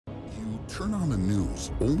turn on the news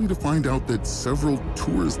only to find out that several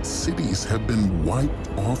tourist cities have been wiped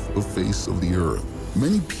off the face of the earth.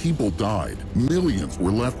 Many people died, millions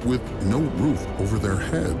were left with no roof over their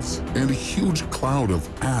heads, and a huge cloud of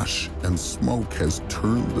ash and smoke has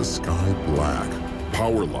turned the sky black.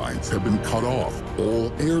 Power lines have been cut off,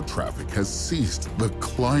 all air traffic has ceased, the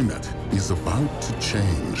climate is about to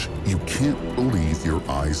change. You can't believe your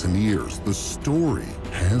eyes and ears. The story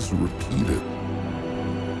has repeated.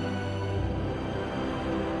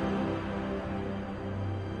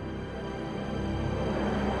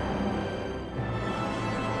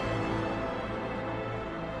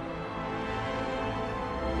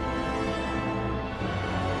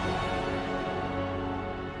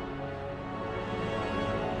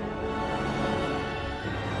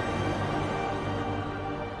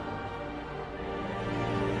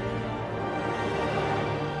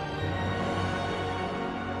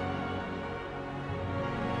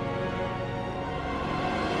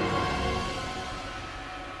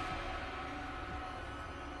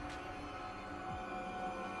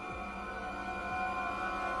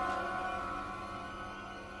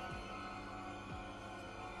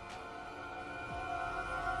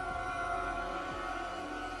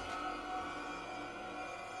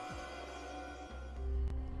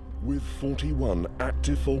 With 41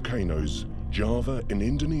 active volcanoes, Java in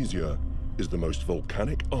Indonesia is the most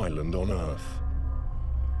volcanic island on Earth.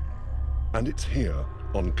 And it's here,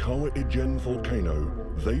 on Kawah Ijen volcano,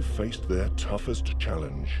 they faced their toughest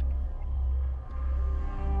challenge.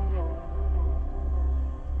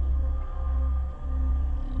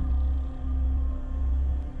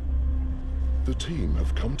 The team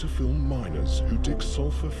have come to film miners who dig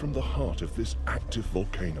sulfur from the heart of this active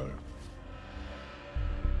volcano.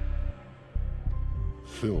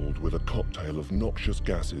 Filled with a cocktail of noxious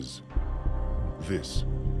gases, this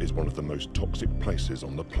is one of the most toxic places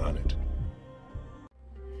on the planet.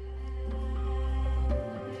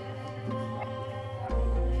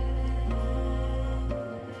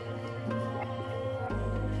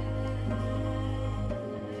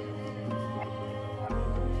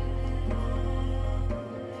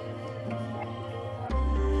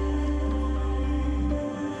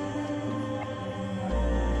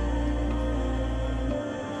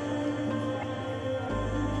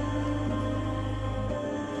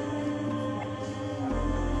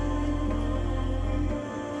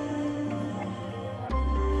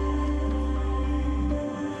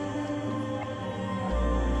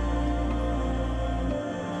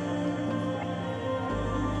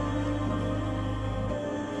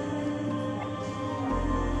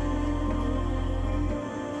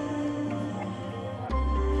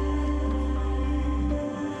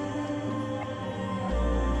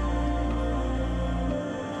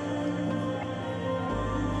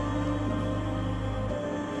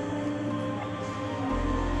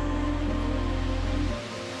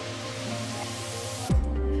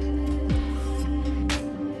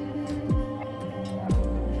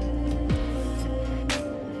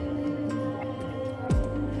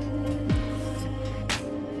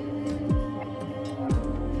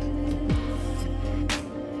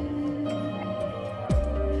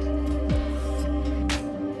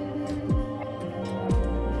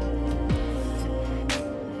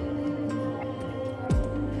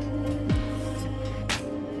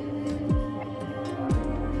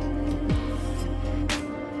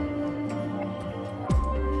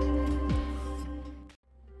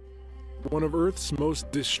 One of Earth's most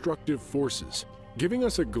destructive forces, giving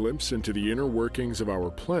us a glimpse into the inner workings of our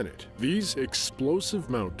planet. These explosive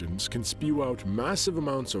mountains can spew out massive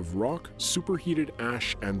amounts of rock, superheated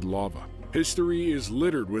ash, and lava. History is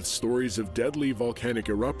littered with stories of deadly volcanic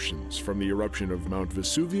eruptions, from the eruption of Mount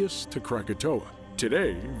Vesuvius to Krakatoa.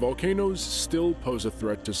 Today, volcanoes still pose a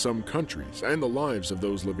threat to some countries and the lives of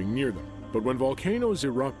those living near them. But when volcanoes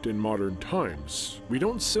erupt in modern times, we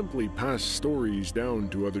don't simply pass stories down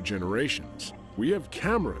to other generations. We have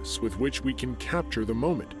cameras with which we can capture the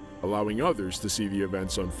moment, allowing others to see the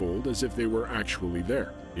events unfold as if they were actually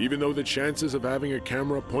there. Even though the chances of having a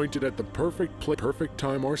camera pointed at the perfect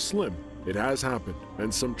time are slim, it has happened,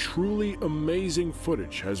 and some truly amazing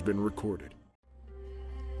footage has been recorded.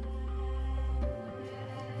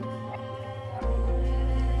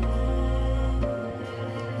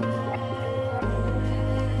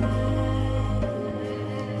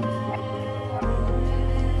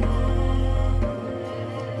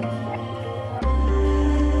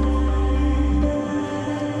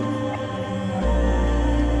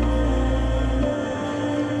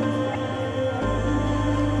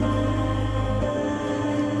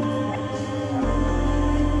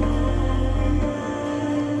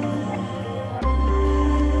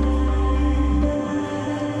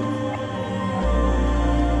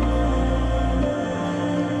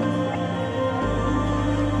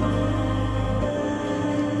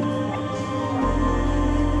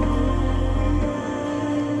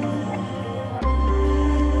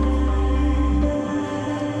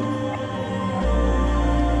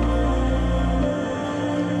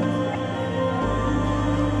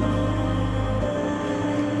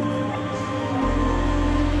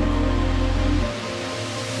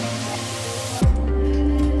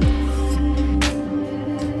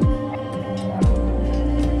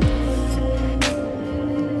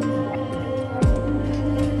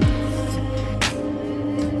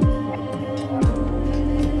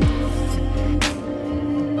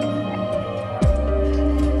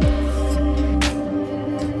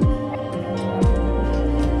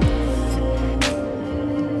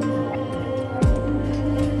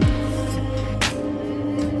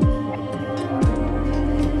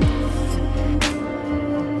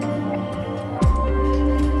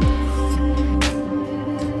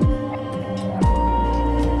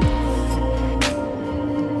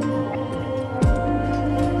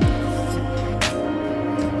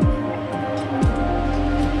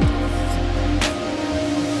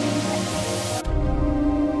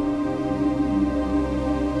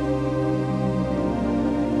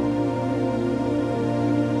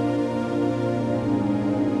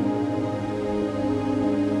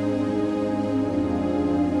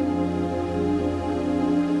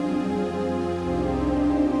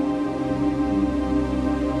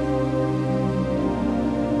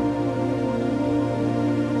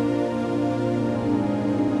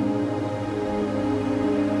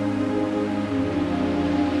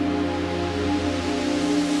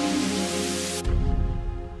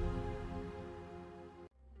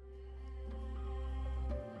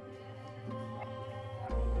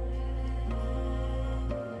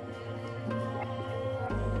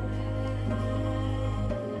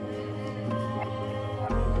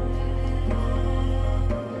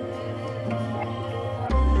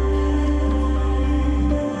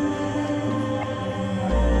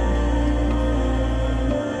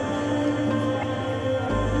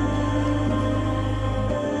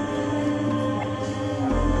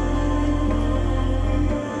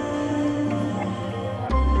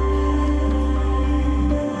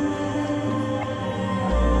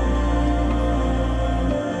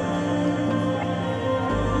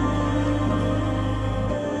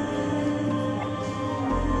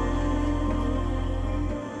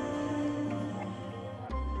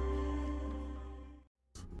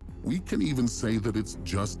 can even say that it's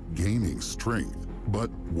just gaining strength. But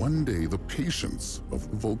one day the patience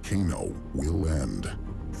of the volcano will end.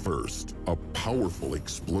 First, a powerful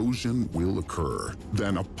explosion will occur.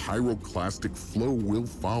 Then a pyroclastic flow will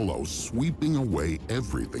follow, sweeping away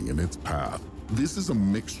everything in its path. This is a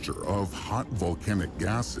mixture of hot volcanic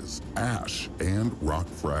gases, ash, and rock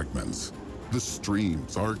fragments. The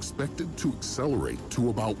streams are expected to accelerate to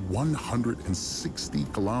about 160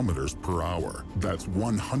 kilometers per hour. That's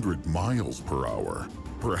 100 miles per hour.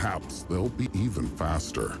 Perhaps they'll be even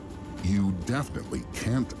faster. You definitely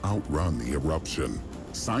can't outrun the eruption.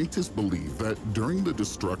 Scientists believe that during the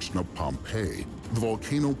destruction of Pompeii, the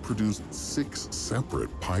volcano produced 6 separate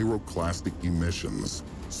pyroclastic emissions.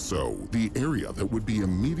 So the area that would be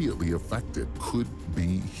immediately affected could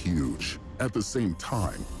be huge. At the same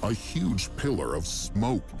time, a huge pillar of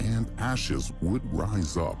smoke and ashes would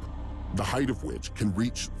rise up, the height of which can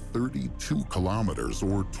reach 32 kilometers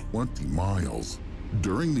or 20 miles.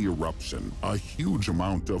 During the eruption, a huge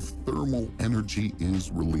amount of thermal energy is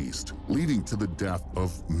released, leading to the death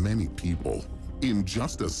of many people. In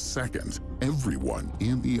just a second, everyone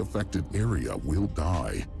in the affected area will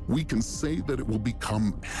die. We can say that it will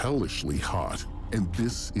become hellishly hot, and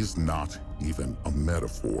this is not even a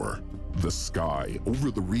metaphor. The sky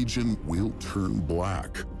over the region will turn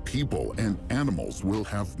black. People and animals will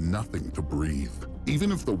have nothing to breathe.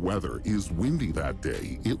 Even if the weather is windy that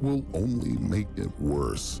day, it will only make it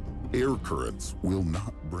worse. Air currents will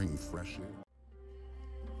not bring fresh air.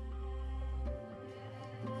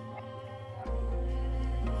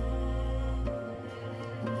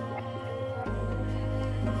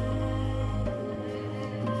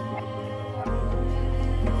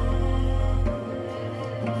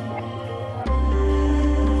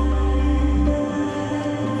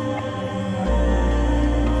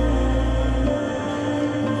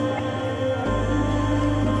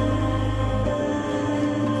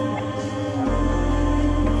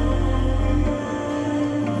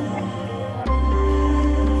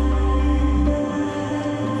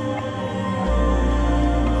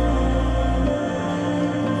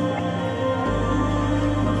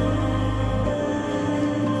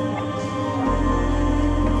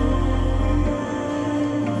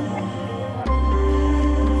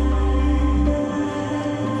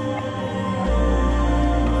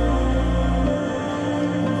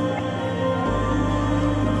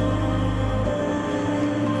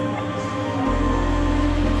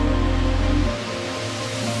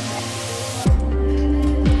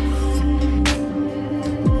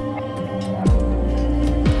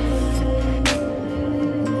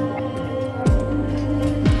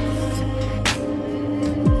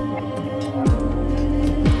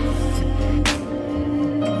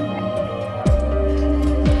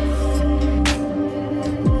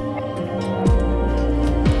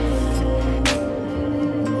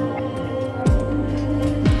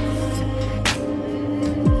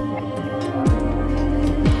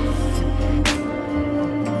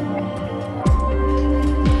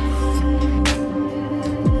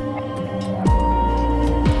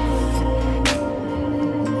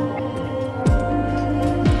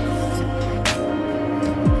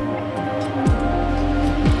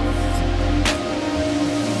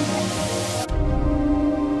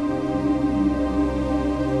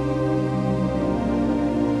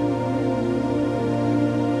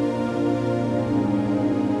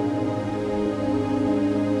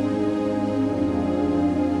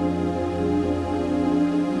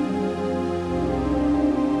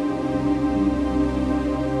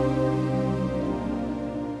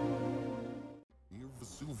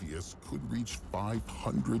 Could reach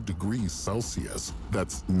 500 degrees Celsius.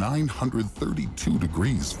 That's 932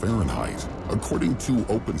 degrees Fahrenheit. According to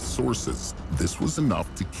open sources, this was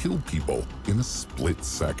enough to kill people in a split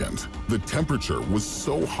second. The temperature was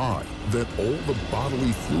so high that all the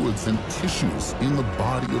bodily fluids and tissues in the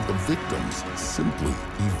body of the victims simply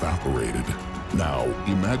evaporated. Now,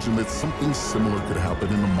 imagine that something similar could happen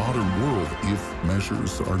in the modern world if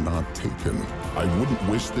measures are not taken. I wouldn't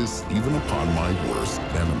wish this even upon my worst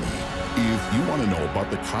enemy. If you want to know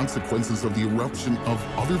about the consequences of the eruption of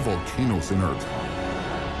other volcanoes in our time,